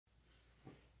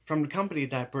From the company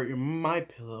that brought you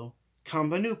MyPillow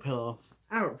comes a new pillow,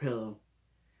 OurPillow.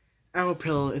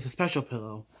 OurPillow is a special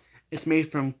pillow. It's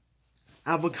made from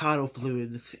avocado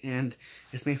fluids, and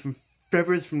it's made from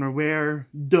feathers from the rare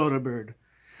dodo bird.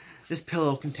 This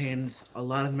pillow contains a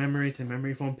lot of memory. It's a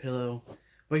memory foam pillow.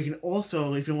 But you can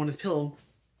also, if you want this pillow,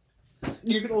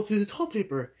 you can also use toilet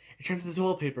paper. It turns into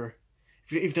toilet paper.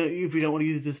 If you don't want to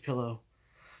use this pillow.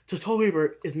 So toilet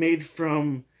paper is made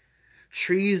from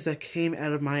trees that came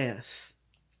out of my ass.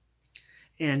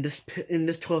 And this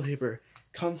toilet paper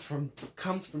comes from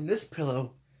this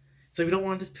pillow. So if you don't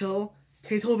want this pillow,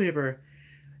 take toilet paper.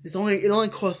 It only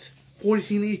costs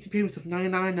 14 easy payments of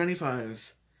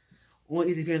 $99.95. Only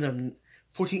easy payments of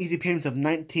 14 easy payments of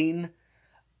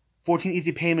 14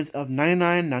 easy payments of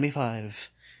 $99.95.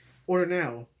 Order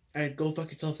now at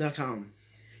gofuckyourself.com.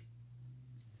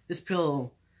 This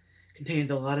pillow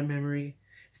contains a lot of memory.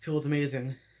 This pillow is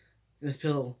amazing. And this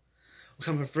pillow will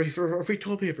come for free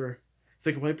toilet paper, so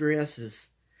you can wipe your asses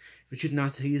if you choose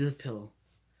not to use this pillow.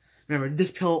 Remember, this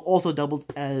pillow also doubles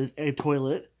as a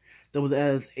toilet, doubles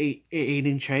as a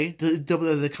eating tray, doubles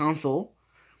as a console.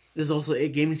 There's also a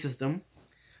gaming system.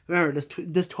 Remember,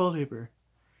 this toilet paper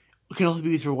can also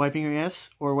be used for wiping your ass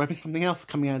or wiping something else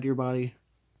coming out of your body.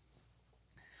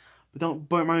 But don't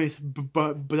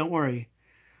worry.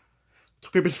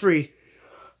 Toilet paper's free.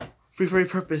 Free for a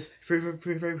purpose. Free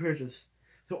for a purchase.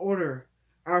 So order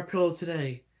OurPillow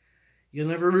today. You'll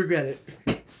never regret it.